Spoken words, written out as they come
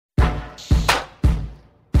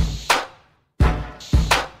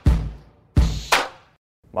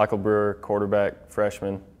Michael Brewer, quarterback,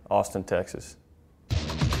 freshman, Austin, Texas.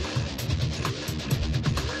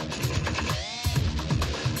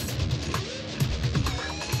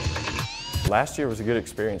 Last year was a good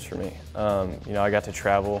experience for me. I got to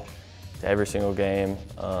travel to every single game.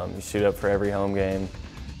 You suit up for every home game.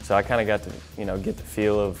 So I kind of got to, get the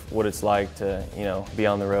feel of what it's like to, be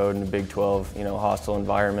on the road in the Big 12, hostile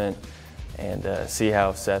environment, and see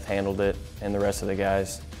how Seth handled it and the rest of the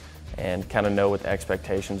guys, and kind of know what the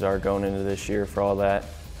expectations are going into this year for all that.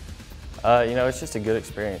 It's just a good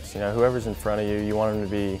experience. Whoever's in front of you, you want them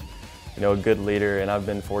to be, a good leader, and I've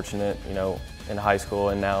been fortunate, in high school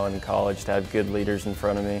and now in college to have good leaders in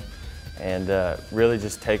front of me, and really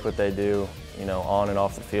just take what they do, on and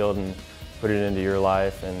off the field and put it into your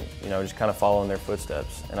life, and just kind of follow in their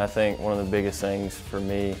footsteps. And I think one of the biggest things for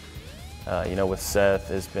me, with Seth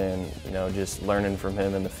has been, just learning from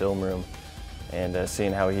him in the film room and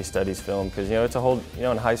seeing how he studies film, because it's a whole,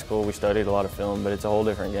 in high school we studied a lot of film, but it's a whole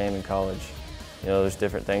different game in college. There's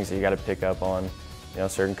different things that you got to pick up on,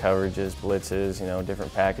 certain coverages, blitzes,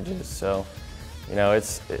 different packages. So,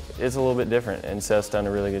 it's a little bit different, and Seth's done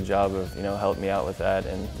a really good job of, helping me out with that,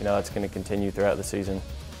 and, that's going to continue throughout the season.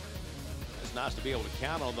 It's nice to be able to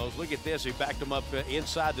count on those. Look at this, he backed them up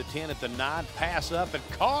inside the 10 at the 9, pass up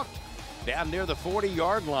and caught down near the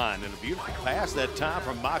 40-yard line, and a beautiful pass that time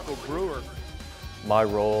from Michael Brewer. My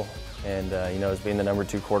role, and as being the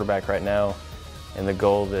 #2 quarterback right now, and the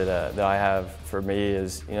goal that I have for me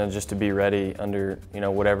is, just to be ready under,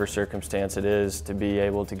 whatever circumstance it is, to be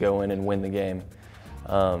able to go in and win the game.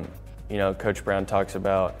 Coach Brown talks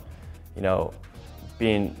about,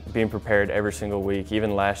 being prepared every single week.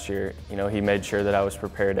 Even last year, he made sure that I was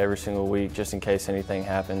prepared every single week just in case anything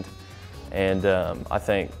happened. And I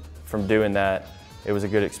think from doing that, it was a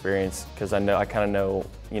good experience, because I kind of know,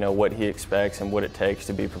 what he expects and what it takes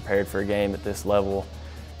to be prepared for a game at this level.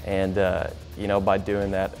 And by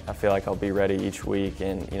doing that, I feel like I'll be ready each week.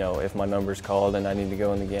 And if my number's called and I need to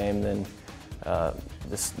go in the game, then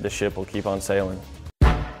the ship will keep on sailing.